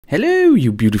Hello,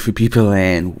 you beautiful people,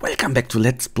 and welcome back to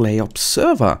Let's Play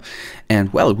Observer.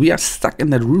 And well, we are stuck in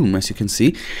that room, as you can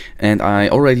see, and I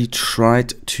already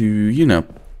tried to,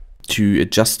 to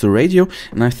adjust the radio,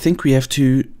 and I think we have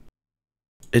to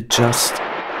adjust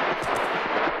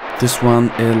this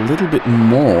one a little bit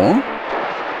more.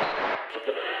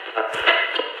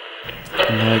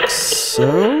 Like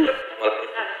so.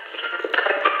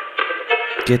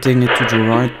 Getting it to the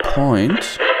right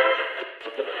point.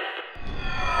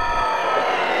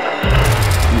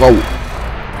 Whoa.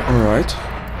 Alright.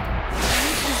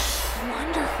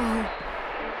 Wonderful.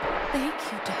 Thank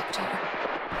you, Doctor.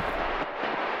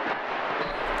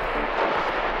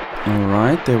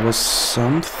 Alright, there was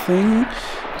something.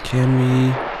 Can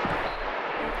we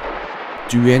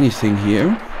do anything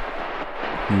here?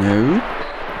 No.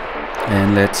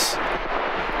 And let's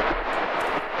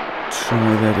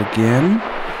try that again.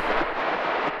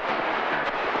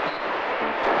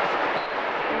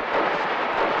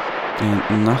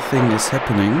 And nothing is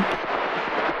happening.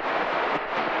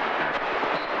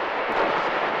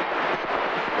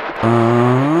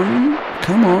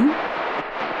 Come on.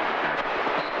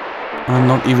 I'm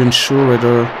not even sure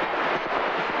whether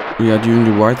we are doing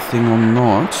the right thing or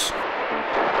not.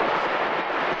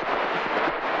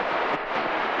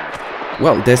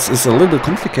 Well, this is a little bit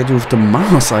complicated with the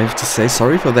mouse, I have to say.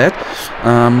 Sorry for that.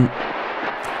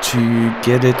 To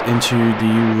get it into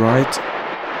the right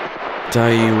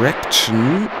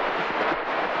direction.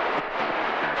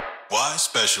 Why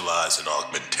specialize in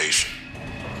augmentation?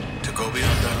 To go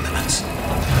beyond our limits.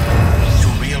 To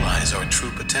realize our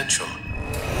true potential.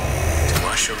 To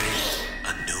usher in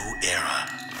a new era.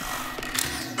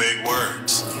 Big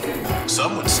words.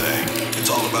 Some would say it's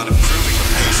all about improving the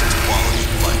patient's quality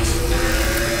of life.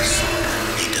 Some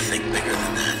need to think bigger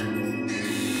than that.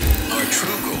 Our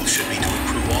true goal should be to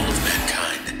improve all of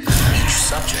mankind. Each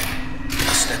subject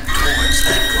a step towards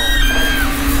that goal.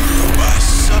 By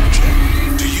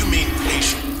subject, do you mean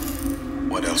patient?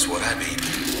 What else would I mean?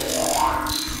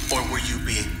 Or were you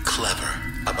being clever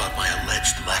about my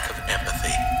alleged lack of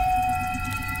empathy?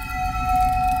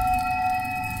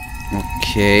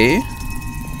 Okay.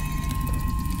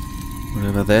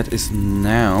 Whatever that is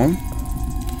now.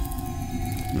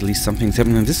 At least something's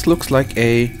happening. This looks like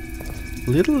a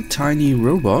little tiny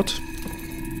robot.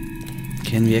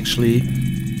 Can we actually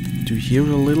do here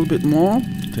a little bit more?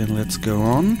 Then let's go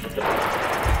on.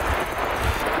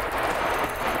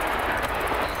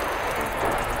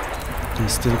 I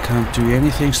still can't do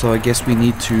anything, so I guess we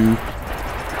need to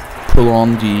pull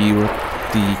on the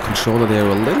controller there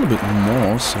a little bit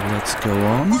more, so let's go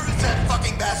on. Where is that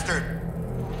fucking bastard?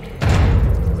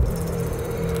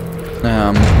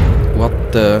 What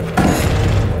the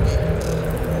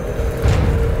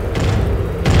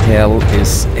hell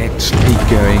is actually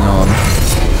going on?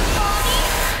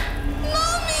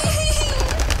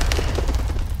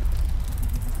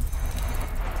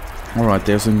 Alright,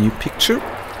 there's a new picture.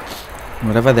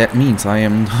 Whatever that means, I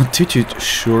am not too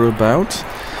sure about.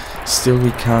 Still,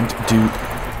 we can't do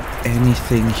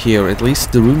anything here. At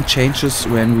least the room changes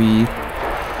when we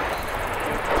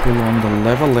pull on the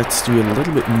lever. Let's do a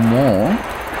little bit more.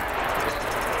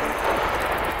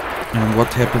 And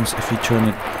what happens if we turn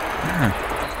it...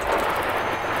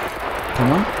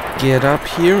 Come on, get up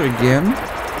here again.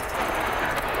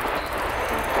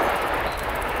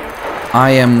 I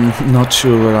am not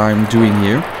sure what I'm doing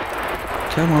here.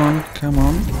 Come on, come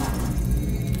on.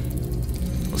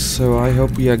 So I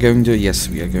hope we are going to... Yes,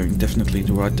 we are going definitely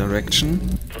the right direction.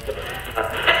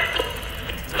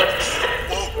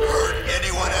 Won't hurt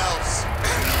anyone else.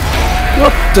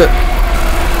 What the...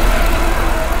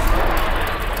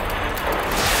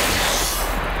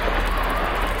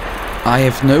 I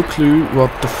have no clue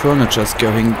what the furniture is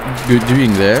doing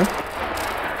there.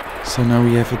 So now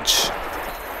we have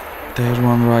that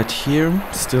one right here.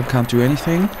 Still can't do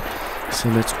anything. So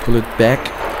let's pull it back.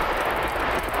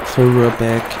 Further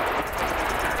back.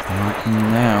 Right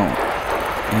now.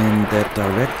 In that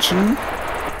direction.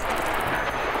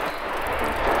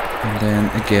 And then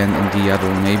again in the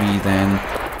other. Maybe then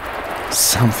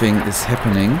something is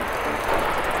happening.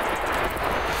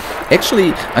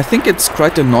 Actually, I think it's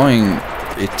quite annoying.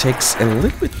 It takes a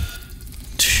little bit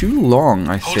too long,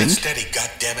 I Hold it think. steady,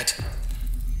 goddammit.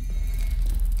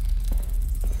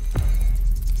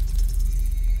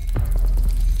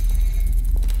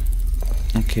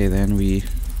 Okay, then we...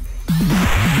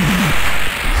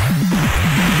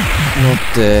 What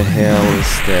the hell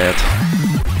is that?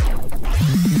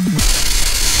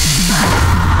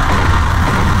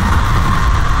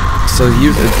 So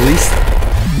here's at least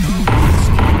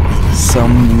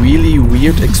some really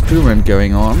weird experiment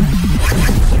going on.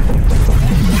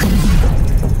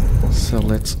 So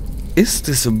let's... Is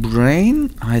this a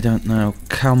brain? I don't know.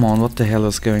 Come on, what the hell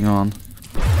is going on? What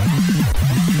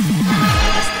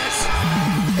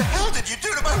the hell did you do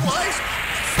to my wife?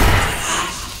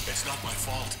 It's not my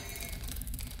fault.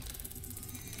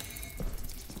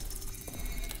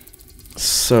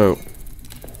 So...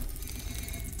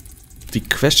 The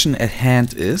question at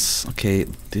hand is... Okay,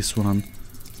 this one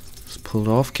is pulled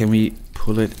off. Can we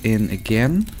pull it in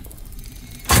again?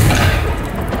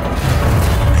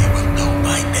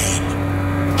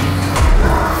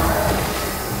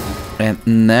 And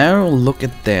now look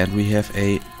at that, we have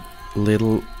a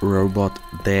little robot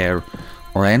there.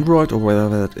 Or android, or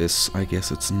whatever that is. I guess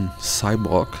it's a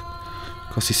cyborg.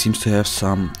 Because he seems to have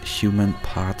some human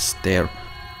parts there.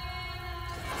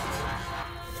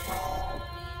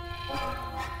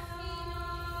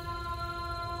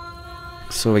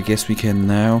 So I guess we can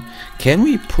now... Can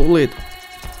we pull it...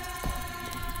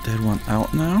 that one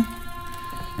out now?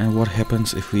 And what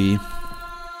happens if we...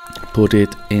 put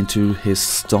it into his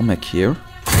stomach here?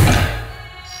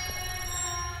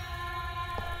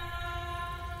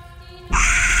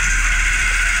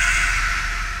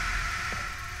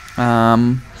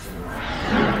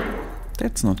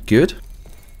 That's not good,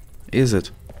 is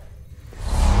it?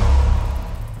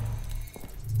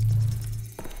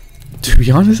 To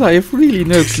be honest, I have really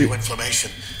no clue. Tissue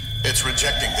inflammation. It's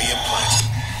rejecting the implant.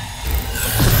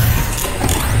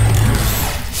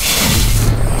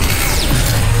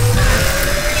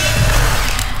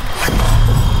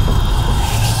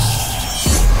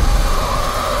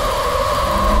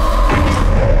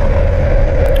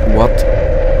 What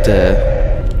the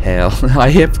hell? I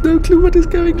have no clue what is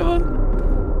going on.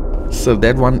 So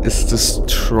that one is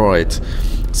destroyed.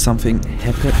 Something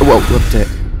happened. Whoa, what the...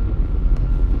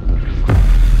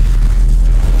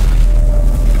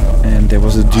 And there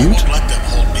was a dude. I won't let them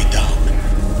hold me down.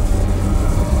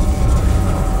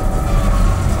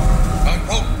 I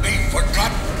won't be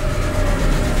forgotten.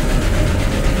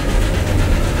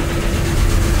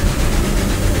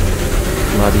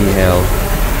 Bloody hell.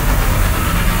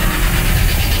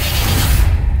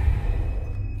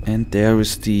 And there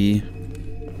is the...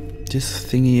 this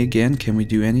thingy again. Can we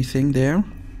do anything there?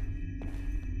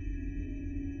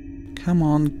 Come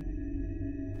on.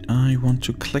 I want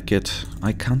to click it.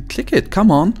 I can't click it.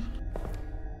 Come on.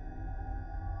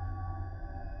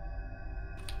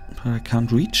 But I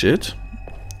can't reach it.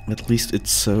 At least it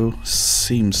so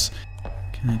seems.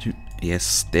 Can I do...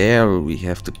 Yes, there we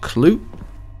have the clue.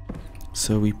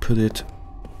 So we put it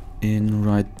in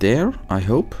right there, I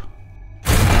hope.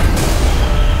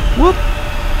 Whoop!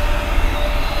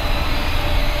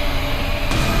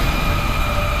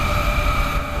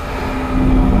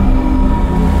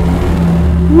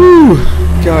 Woo!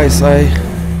 Guys,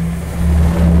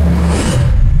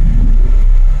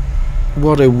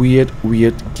 what a weird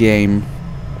game.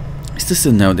 Is this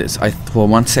a no? This I for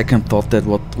one second thought that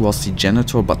what was the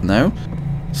janitor, but no.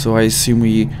 So I assume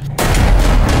we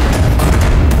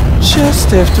just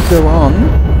have to go on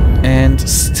and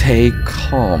stay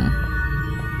calm.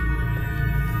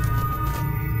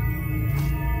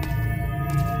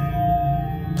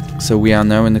 So we are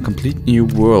now in a complete new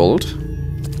world.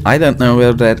 I don't know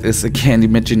whether that is again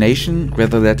imagination,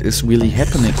 whether that is really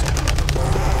happening.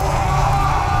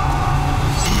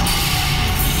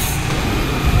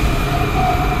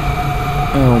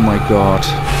 Oh my god.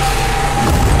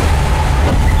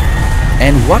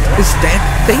 And what is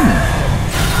that thing?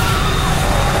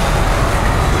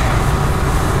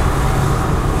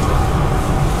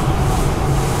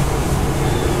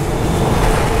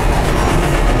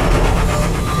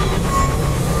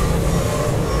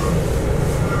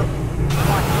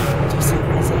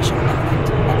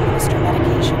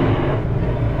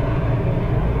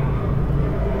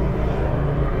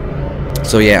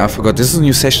 So yeah, I forgot, this is a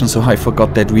new session, so I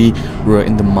forgot that we were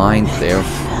in the mine there.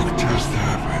 What just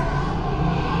happened?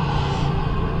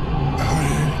 How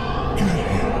did it get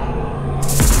here?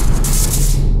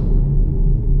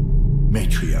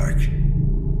 Matriarch,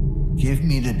 give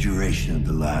me the duration of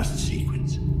the last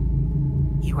sequence.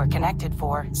 You were connected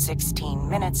for 16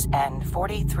 minutes and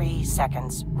 43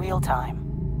 seconds, real time.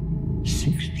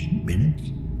 16 minutes?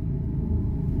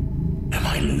 Am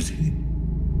I losing it?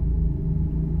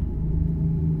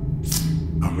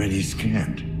 Already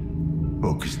scanned.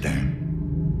 Focus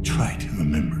down. Try to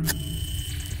remember.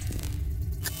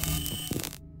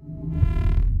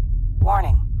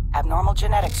 Warning. Abnormal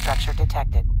genetic structure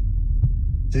detected.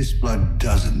 This blood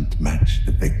doesn't match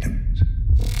the victim's.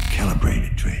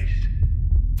 Calibrate it, Trace.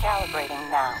 Calibrating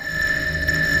now.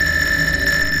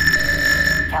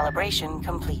 Calibration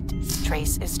complete.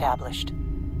 Trace established.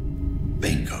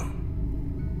 Bingo.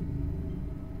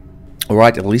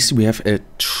 Alright, at least we have a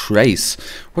trace.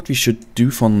 What we should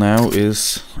do for now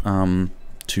is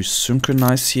to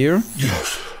synchronize here.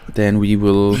 Then we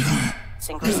will...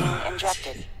 Synchrosine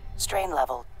injected. Strain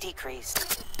level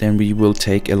decreased. Then we will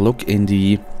take a look in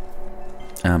the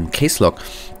case log.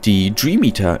 The Dream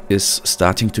Eater is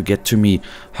starting to get to me.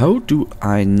 How do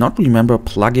I not remember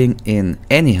plugging in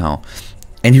anyhow?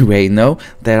 Anyway, now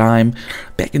that I'm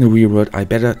back in the real world, I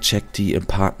better check the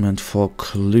apartment for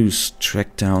clues.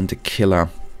 Track down the killer.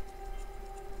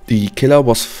 The killer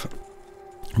was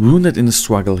wounded in the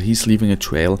struggle. He's leaving a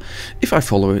trail. If I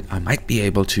follow it, I might be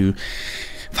able to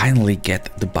finally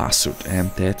get the bastard, and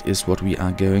that is what we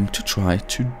are going to try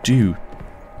to do.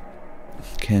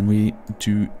 Can we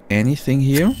do anything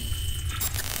here?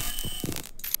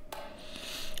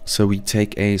 So we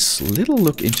take a little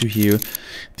look into here,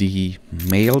 the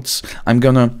mails. I'm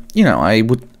gonna, you know, I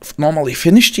would normally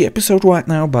finish the episode right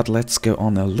now, but let's go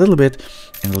on a little bit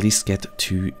and at least get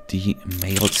to the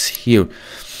mails here.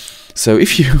 So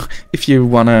if you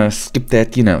wanna skip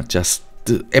that, you know, just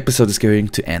the episode is going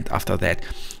to end after that.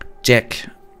 Jack,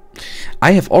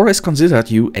 I have always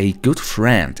considered you a good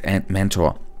friend and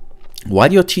mentor.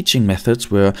 While your teaching methods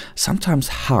were sometimes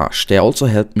harsh, they also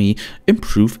helped me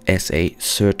improve as a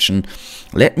surgeon.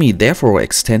 Let me therefore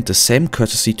extend the same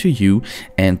courtesy to you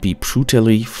and be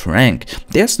brutally frank.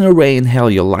 There's no way in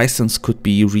hell your license could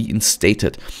be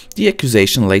reinstated. The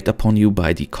accusation laid upon you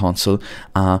by the consul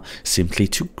are simply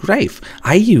too grave.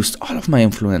 I used all of my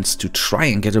influence to try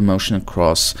and get emotion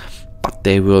across, but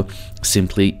they will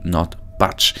simply not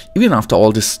budge. Even after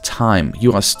all this time,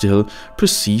 you are still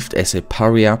perceived as a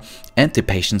pariah, and the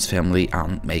patient's family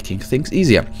aren't making things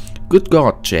easier. Good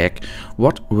God, Jack,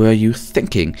 what were you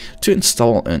thinking? To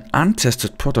install an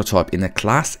untested prototype in a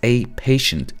Class A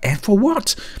patient, and for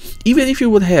what? Even if it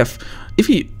would have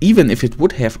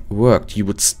worked, you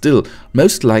would still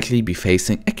most likely be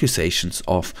facing accusations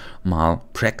of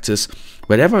malpractice.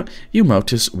 Whatever your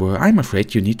motives were, I'm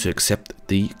afraid you need to accept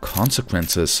the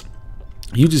consequences.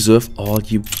 You deserve all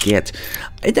you get.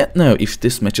 I don't know if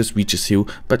this message reaches you,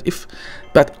 but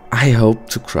I hope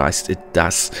to Christ it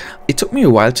does. It took me a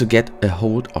while to get a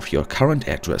hold of your current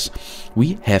address.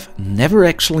 We have never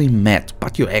actually met,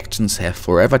 but your actions have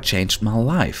forever changed my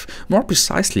life. More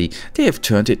precisely, they have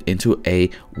turned it into a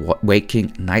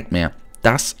waking nightmare.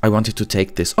 Thus, I wanted to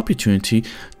take this opportunity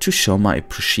to show my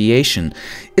appreciation.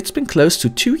 It's been close to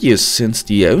 2 years since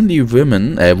the only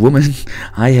woman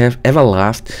I have ever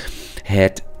loved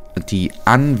had the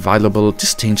inviolable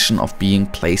distinction of being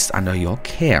placed under your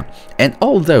care. And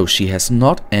although she has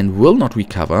not and will not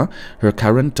recover, her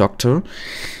current doctor,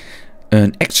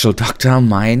 an actual doctor,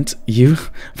 mind you,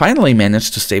 finally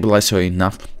managed to stabilize her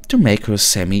enough to make her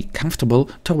semi-comfortable.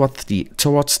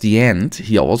 Towards the end,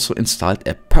 he also installed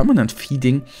a permanent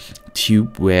feeding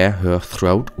tube where her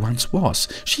throat once was.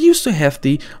 She used to have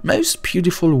the most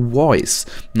beautiful voice.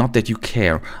 Not that you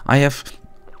care. I have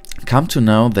come to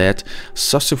know that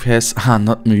sociopaths are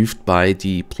not moved by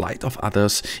the plight of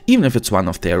others, even if it's one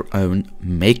of their own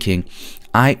making.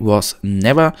 I was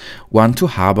never one to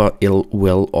harbor ill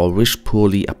will or wish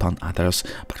poorly upon others,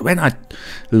 but when I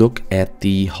look at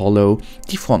the hollow,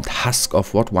 deformed husk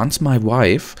of what was once my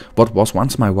wife,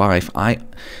 I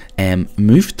am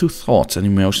moved to thoughts and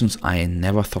emotions I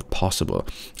never thought possible.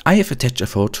 I have attached a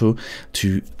photo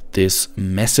to this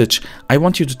message. I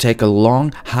want you to take a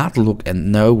long, hard look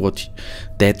and know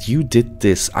that you did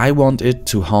this. I want it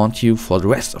to haunt you for the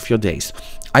rest of your days.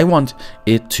 I want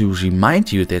it to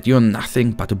remind you that you're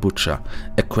nothing but a butcher,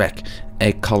 a quack,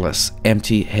 a callous,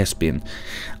 empty has-been.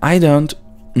 I don't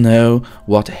know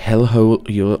what hellhole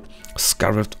you're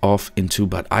scurried off into,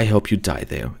 but I hope you die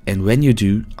there. And when you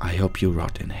do, I hope you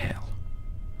rot in hell.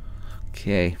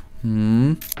 Okay.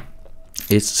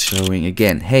 It's showing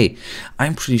again. Hey,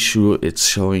 I'm pretty sure it's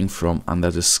showing from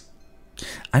under the skin.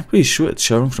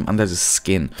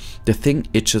 The thing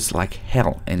itches like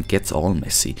hell and gets all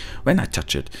messy. When I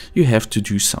touch it, you have to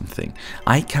do something.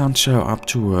 I can't show up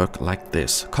to work like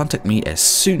this. Contact me as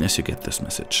soon as you get this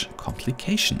message.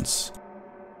 Complications.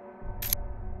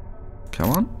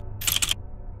 Come on.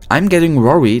 I'm getting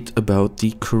worried about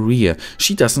the career.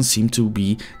 She doesn't seem to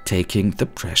be taking the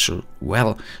pressure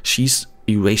well. She's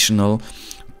irrational,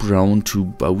 prone to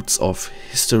bouts of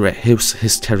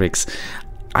hysterics.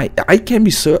 I can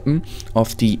be certain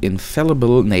of the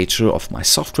infallible nature of my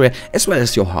software as well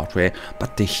as your hardware,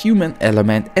 but the human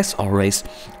element, as always,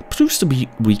 proves to be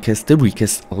the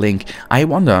weakest link. I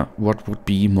wonder what would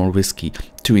be more risky,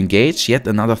 to engage yet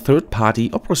another third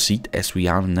party or proceed as we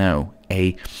are now.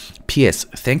 A P.S.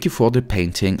 Thank you for the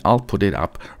painting. I'll put it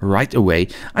up right away.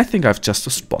 I think I've just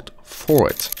a spot for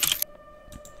it.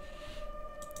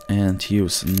 And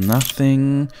here's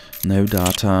nothing, no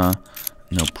data,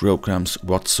 no programs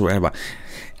whatsoever.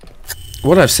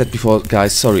 What I've said before,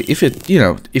 guys, sorry,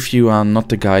 if you are not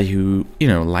the guy who,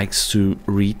 likes to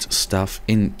read stuff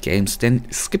in games,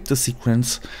 then skip the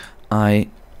sequence. I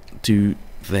do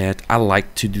that. I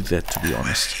like to do that, to be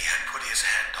honest. He had put his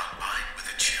hand on mine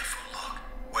with a cheerful look,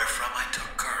 wherefrom I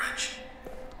took courage.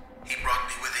 He brought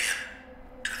me within,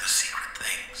 to the secret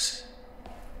things.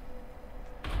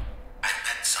 I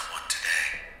met someone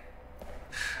today.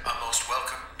 A most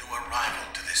welcome new arrival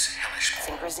to this hellish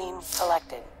world. Synchrosine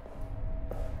selected.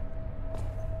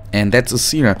 And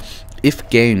that's if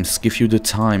games give you the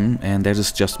time, and that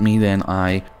is just me, then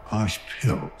I... Posh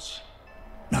pills.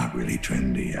 Not really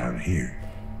trendy out here.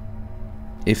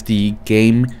 If the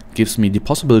game gives me the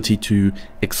possibility to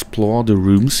explore the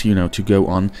rooms, to go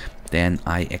on, then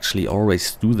I actually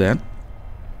always do that.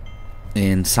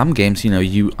 In some games,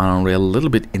 you are a little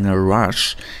bit in a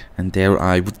rush, and there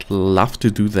I would love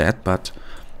to do that, but,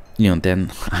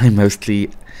 then I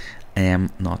mostly am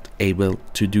not able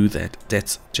to do that.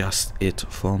 That's just it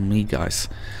for me, guys.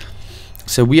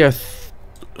 So we are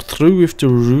through with the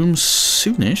rooms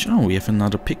soonish. Oh, we have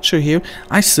another picture here.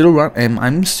 I'm still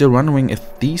wondering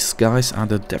if these guys are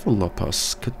the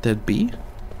developers. Could that be?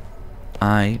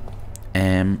 I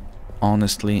am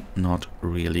honestly not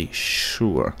really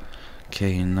sure.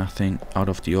 Okay, nothing out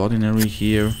of the ordinary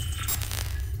here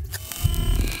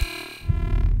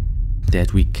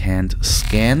that we can't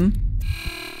scan.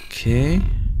 Okay.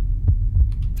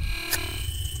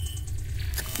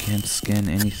 Can't scan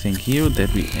anything here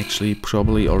that we actually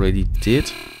probably already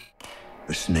did.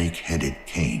 A snake-headed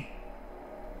cane.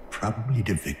 Probably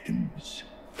the victims.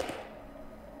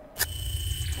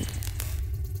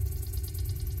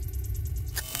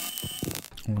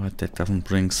 Alright, that doesn't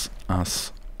bring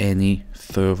us any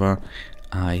further,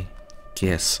 I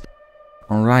guess.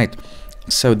 Alright,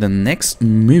 so the next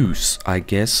moves, I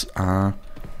guess, are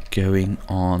going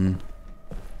on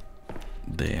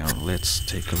there. Let's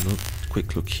take a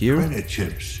quick look here. Credit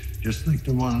chips, just like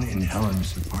the one in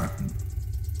Helen's apartment.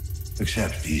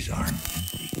 Except these aren't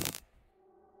empty.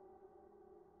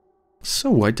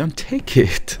 So I don't take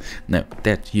it. No,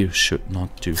 that you should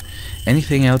not do.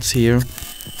 Anything else here?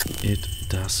 It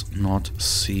does not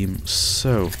seem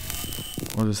so.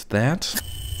 What is that?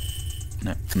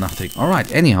 No, nothing.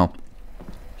 Alright, anyhow.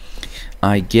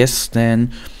 I guess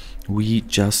then we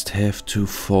just have to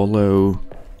follow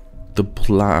the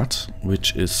blood,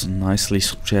 which is nicely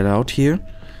spread out here.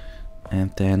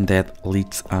 And then that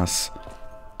leads us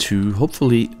to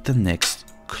hopefully the next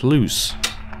clues.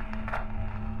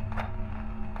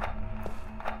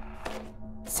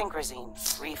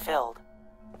 Synchrosine refilled.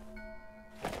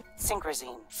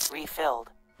 Synchrosine refilled.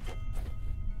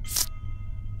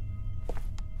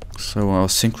 So our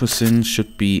synchrosine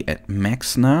should be at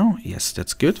max now. Yes,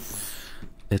 that's good.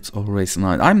 It's always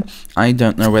nice. I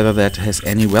don't know whether that has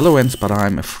any relevance, but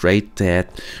I'm afraid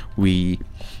that we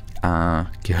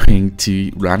are going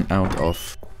to run out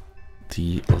of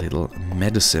the little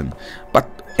medicine. But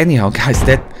anyhow, guys,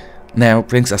 that now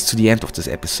brings us to the end of this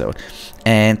episode.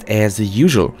 And as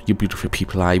usual, you beautiful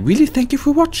people, I really thank you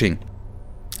for watching.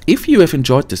 If you have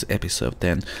enjoyed this episode,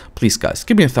 then please, guys,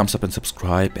 give me a thumbs up and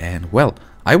subscribe. And well,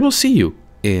 I will see you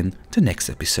in the next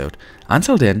episode.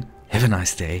 Until then, have a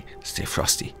nice day, stay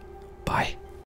frosty, bye.